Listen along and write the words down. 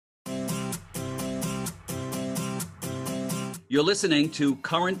You're listening to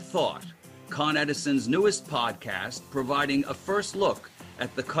Current Thought, Con Edison's newest podcast, providing a first look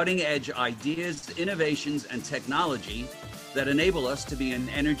at the cutting-edge ideas, innovations, and technology that enable us to be an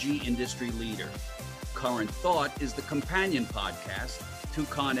energy industry leader. Current Thought is the companion podcast to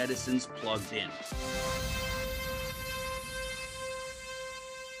Con Edison's Plugged In.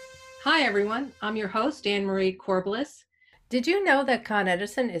 Hi, everyone. I'm your host, Anne-Marie Corbliss. Did you know that Con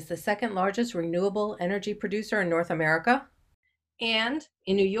Edison is the second largest renewable energy producer in North America? And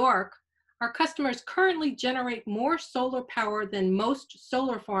in New York, our customers currently generate more solar power than most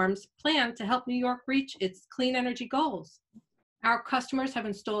solar farms plan to help New York reach its clean energy goals. Our customers have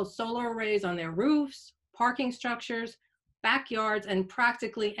installed solar arrays on their roofs, parking structures, backyards, and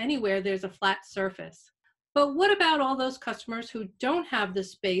practically anywhere there's a flat surface. But what about all those customers who don't have the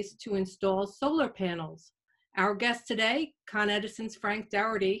space to install solar panels? Our guest today, Con Edison's Frank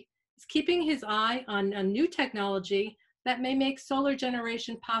Dougherty, is keeping his eye on a new technology that may make solar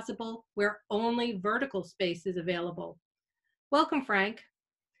generation possible where only vertical space is available. Welcome, Frank.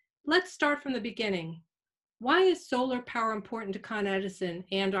 Let's start from the beginning. Why is solar power important to Con Edison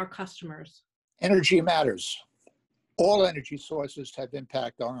and our customers? Energy matters. All energy sources have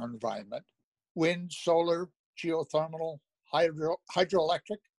impact on our environment. Wind, solar, geothermal,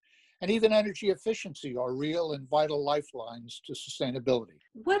 hydroelectric, and even energy efficiency are real and vital lifelines to sustainability.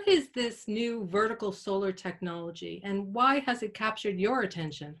 What is this new vertical solar technology, and why has it captured your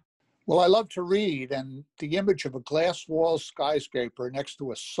attention? Well, I love to read, and the image of a glass wall skyscraper next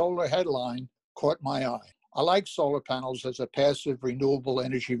to a solar headline caught my eye. I like solar panels as a passive renewable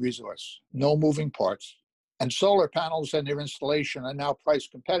energy resource, no moving parts. And solar panels and their installation are now price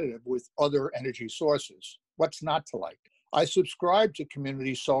competitive with other energy sources. What's not to like? I subscribe to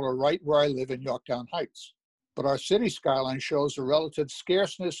community solar right where I live in Yorktown Heights. But our city skyline shows a relative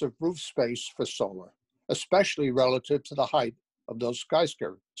scarceness of roof space for solar, especially relative to the height of those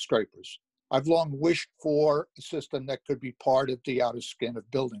skyscrapers. I've long wished for a system that could be part of the outer skin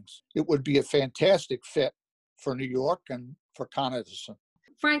of buildings. It would be a fantastic fit for New York and for Con Edison.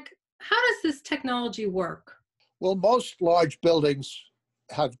 Frank, how does this technology work? Well, most large buildings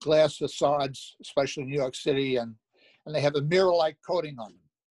have glass facades, especially in New York City, and they have a mirror-like coating on them.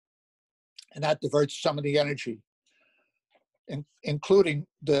 And that diverts some of the energy, including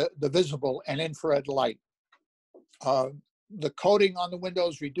the visible and infrared light. The coating on the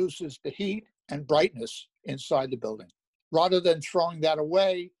windows reduces the heat and brightness inside the building. Rather than throwing that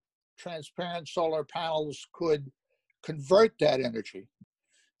away, transparent solar panels could convert that energy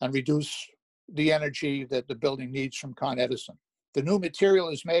and reduce the energy that the building needs from Con Edison. The new material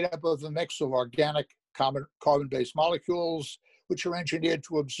is made up of a mix of organic carbon-based molecules, which are engineered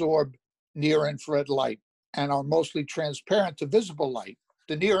to absorb near-infrared light and are mostly transparent to visible light.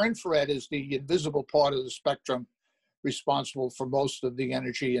 The near-infrared is the invisible part of the spectrum responsible for most of the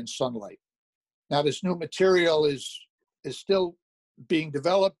energy in sunlight. Now, this new material is still being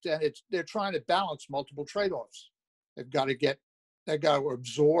developed, and they're trying to balance multiple trade-offs. They've got to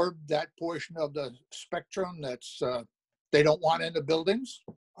absorb that portion of the spectrum that's they don't want in the buildings.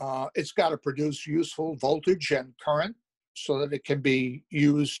 It's got to produce useful voltage and current so that it can be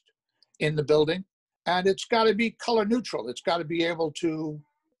used in the building. And it's got to be color neutral. It's got to be able to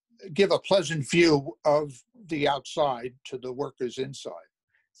give a pleasant view of the outside to the workers inside.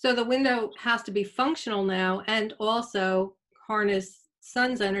 So the window has to be functional now and also harness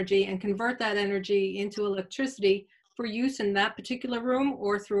sun's energy and convert that energy into electricity for use in that particular room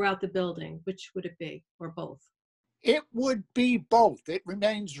or throughout the building. Which would it be, or both? It would be both. It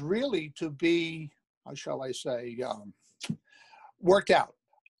remains really to be, how shall I say, worked out.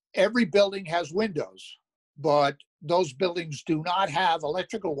 Every building has windows, but those buildings do not have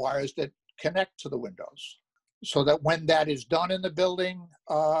electrical wires that connect to the windows. So that when that is done in the building,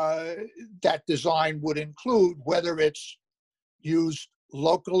 that design would include whether it's used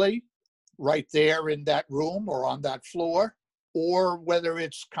locally, right there in that room or on that floor, or whether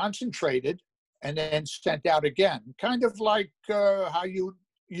it's concentrated and then sent out again, kind of like how you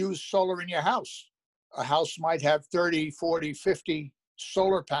use solar in your house. A house might have 30, 40, 50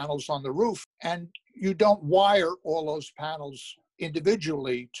 solar panels on the roof, and you don't wire all those panels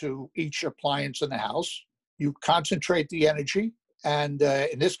individually to each appliance in the house. You concentrate the energy and,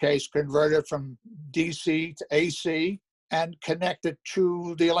 in this case, convert it from DC to AC and connect it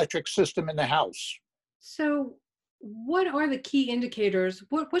to the electric system in the house. So what are the key indicators?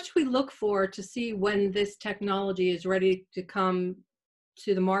 What should we look for to see when this technology is ready to come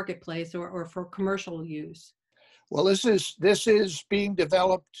to the marketplace or for commercial use? Well, this is being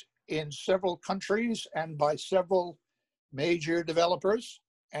developed in several countries and by several major developers.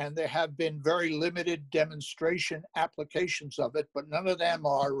 and there have been very limited demonstration applications of it, but none of them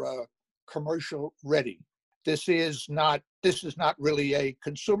are commercial ready. This is not really a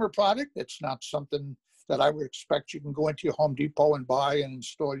consumer product. It's not something that I would expect you can go into your Home Depot and buy and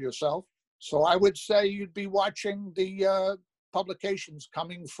install yourself. So I would say you'd be watching the publications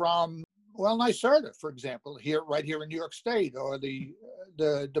coming from, well, NYSERDA, for example, right here in New York State, or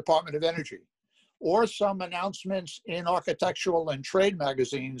the Department of Energy, or some announcements in architectural and trade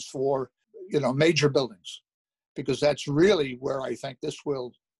magazines for, major buildings, because that's really where I think this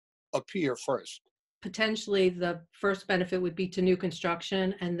will appear first. Potentially the first benefit would be to new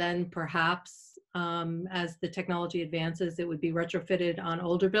construction, and then perhaps as the technology advances, it would be retrofitted on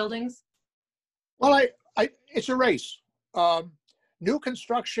older buildings? Well, it's a race. New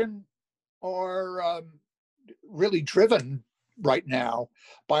construction are really driven right now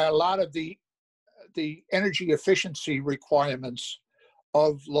by a lot of the energy efficiency requirements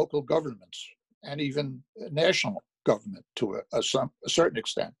of local governments and even national government to a certain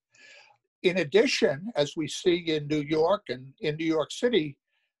extent. In addition, as we see in New York and in New York City,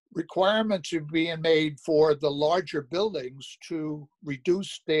 requirements are being made for the larger buildings to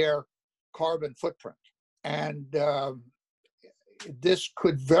reduce their carbon footprint. And this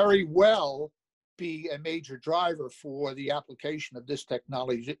could very well be a major driver for the application of this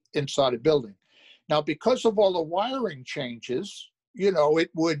technology inside a building. Now, because of all the wiring changes,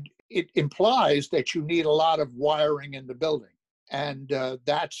 it implies that you need a lot of wiring in the building. And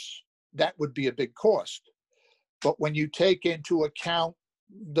that would be a big cost. But when you take into account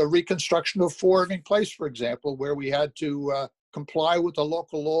the reconstruction of Fort Irving Place, for example, where we had to comply with the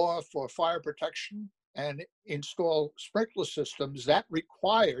local law for fire protection and install sprinkler systems, that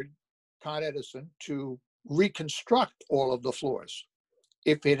required Con Edison to reconstruct all of the floors.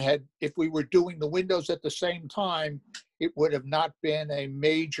 If we were doing the windows at the same time, it would have not been a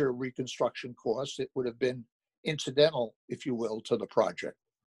major reconstruction cost. It would have been incidental, if you will, to the project.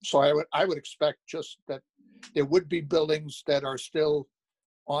 So I would expect just that there would be buildings that are still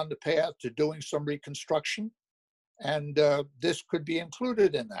on the path to doing some reconstruction, and this could be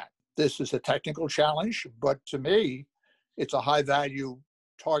included in that. This is a technical challenge, but to me, it's a high-value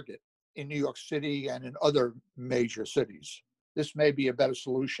target in New York City and in other major cities. This may be a better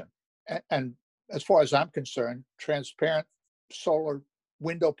solution. And as far as I'm concerned, transparent solar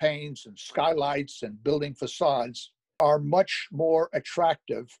window panes and skylights and building facades are much more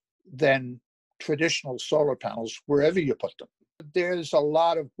attractive than traditional solar panels wherever you put them. There's a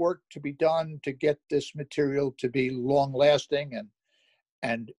lot of work to be done to get this material to be long-lasting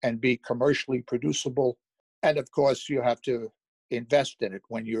and be commercially producible. And of course, you have to invest in it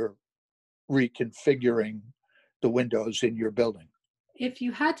when you're reconfiguring the windows in your building. If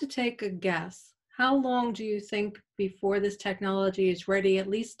you had to take a guess, how long do you think before this technology is ready, at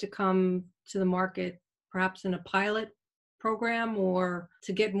least to come to the market, perhaps in a pilot program, or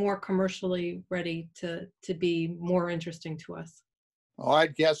to get more commercially ready to be more interesting to us? Well,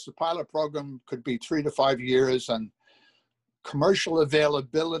 I'd guess the pilot program could be 3 to 5 years, and commercial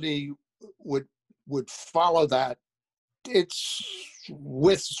availability would follow that. It's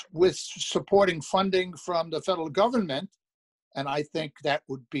with supporting funding from the federal government, and I think that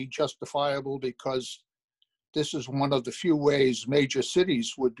would be justifiable because this is one of the few ways major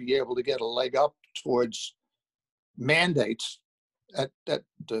cities would be able to get a leg up towards mandates at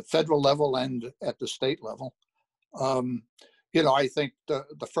the federal level and at the state level. I think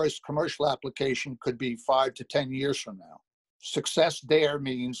the first commercial application could be 5 to 10 years from now. Success there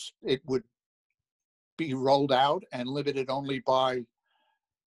means it would be rolled out and limited only by,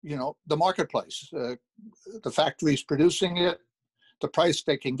 the marketplace, the factories producing it, the price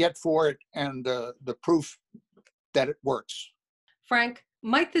they can get for it, and the proof that it works. Frank,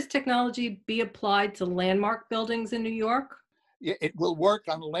 might this technology be applied to landmark buildings in New York? It will work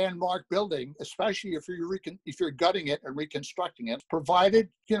on a landmark building, especially if you're gutting it and reconstructing it, provided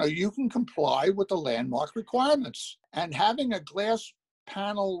you can comply with the landmark requirements. And having a glass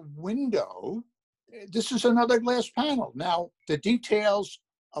panel window, this is another glass panel. Now, the details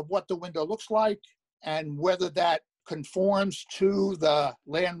of what the window looks like and whether that conforms to the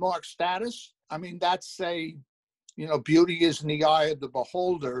landmark status, that's a beauty is in the eye of the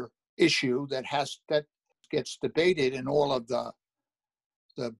beholder issue that gets debated in all of the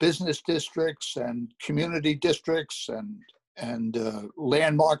business districts and community districts and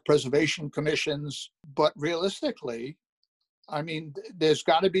landmark preservation commissions. But realistically, there's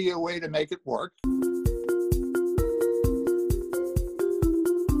got to be a way to make it work.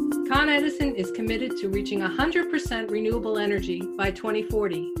 Con Edison is committed to reaching 100% renewable energy by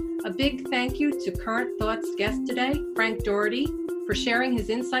 2040 A big thank you to Current Thoughts guest today, Frank Doherty, for sharing his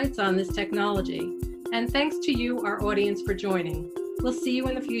insights on this technology. And thanks to you, our audience, for joining. We'll see you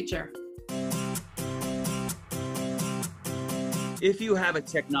in the future. If you have a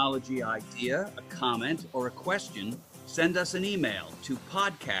technology idea, a comment, or a question, send us an email to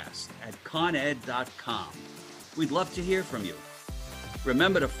podcast@coned.com. We'd love to hear from you.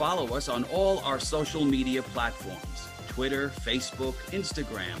 Remember to follow us on all our social media platforms: Twitter, Facebook,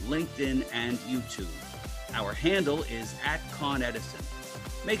 Instagram, LinkedIn, and YouTube. Our handle is @ConEdison.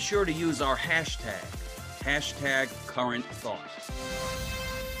 Make sure to use our hashtag #CurrentThought.